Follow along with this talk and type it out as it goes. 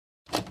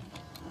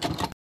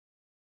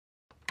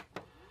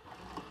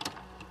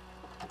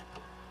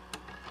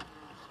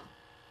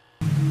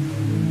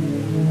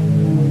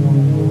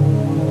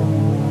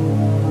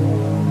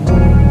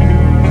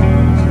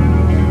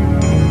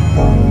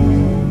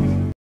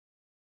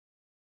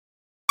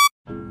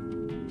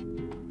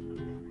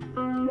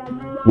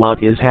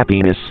What is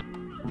happiness?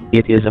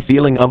 It is a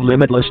feeling of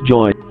limitless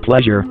joy,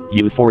 pleasure,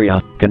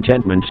 euphoria,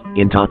 contentment,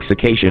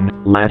 intoxication,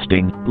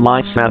 lasting,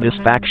 life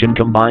satisfaction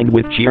combined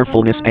with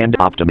cheerfulness and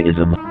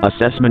optimism,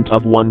 assessment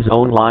of one's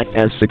own life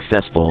as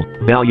successful,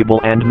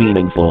 valuable and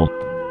meaningful.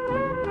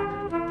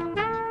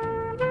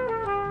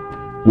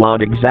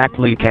 What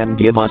exactly can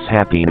give us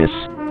happiness?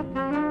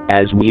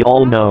 As we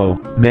all know,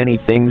 many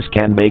things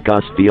can make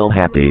us feel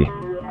happy.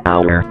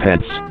 Our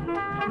pets,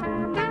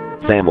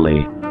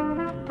 family,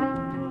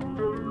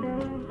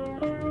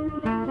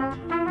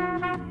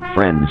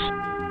 friends,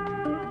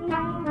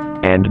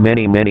 and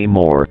many, many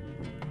more.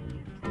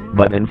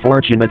 But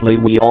unfortunately,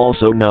 we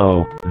also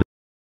know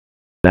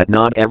that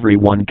not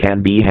everyone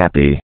can be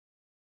happy.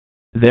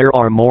 There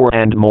are more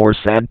and more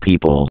sad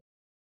people.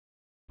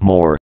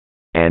 More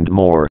and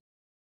more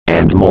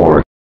and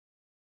more.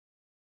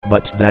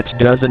 But that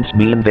doesn't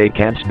mean they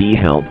can't be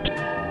helped.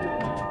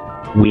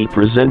 We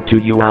present to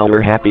you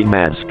our Happy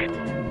Mask.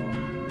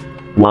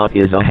 What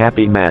is a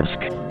Happy Mask?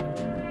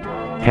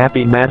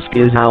 Happy Mask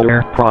is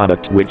our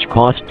product which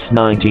costs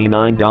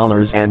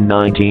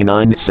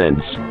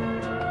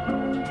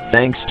 $99.99.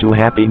 Thanks to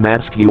Happy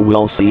Mask you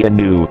will see a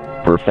new,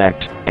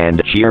 perfect,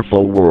 and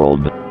cheerful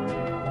world.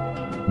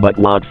 But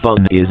what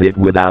fun is it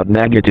without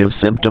negative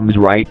symptoms,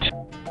 right?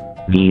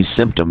 These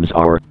symptoms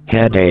are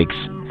headaches,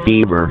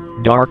 fever,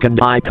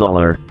 darkened eye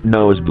color,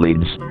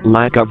 nosebleeds,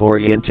 lack of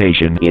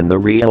orientation in the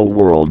real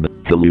world,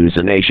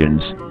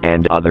 hallucinations,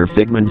 and other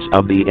figments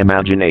of the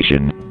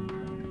imagination.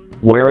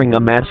 Wearing a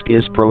mask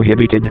is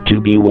prohibited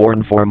to be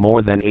worn for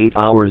more than 8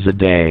 hours a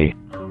day.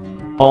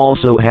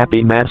 Also,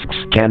 happy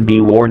masks can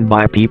be worn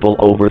by people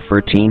over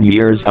 13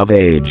 years of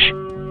age.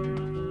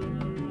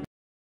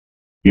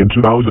 In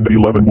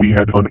 2011 we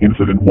had an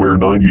incident where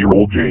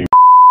 9-year-old James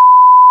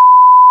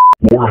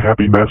wore a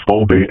happy mask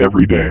all day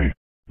every day.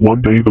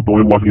 One day the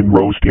boy was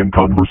engrossed in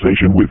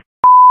conversation with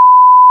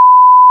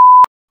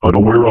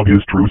unaware of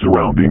his true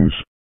surroundings.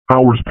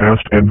 Hours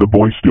passed and the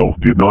boy still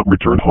did not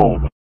return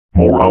home.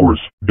 More hours,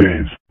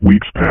 days,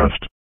 weeks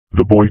passed.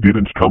 The boy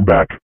didn't come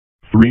back.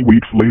 3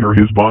 weeks later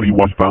his body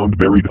was found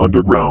buried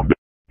underground.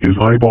 His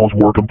eyeballs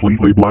were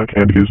completely black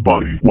and his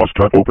body was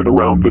cut open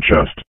around the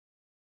chest.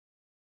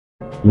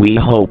 We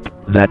hope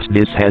that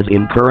this has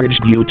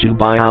encouraged you to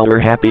buy our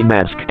Happy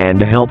Mask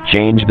and help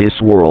change this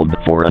world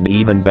for an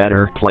even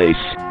better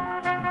place.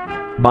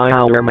 Buy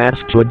our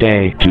mask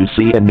today to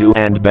see a new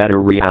and better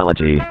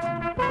reality.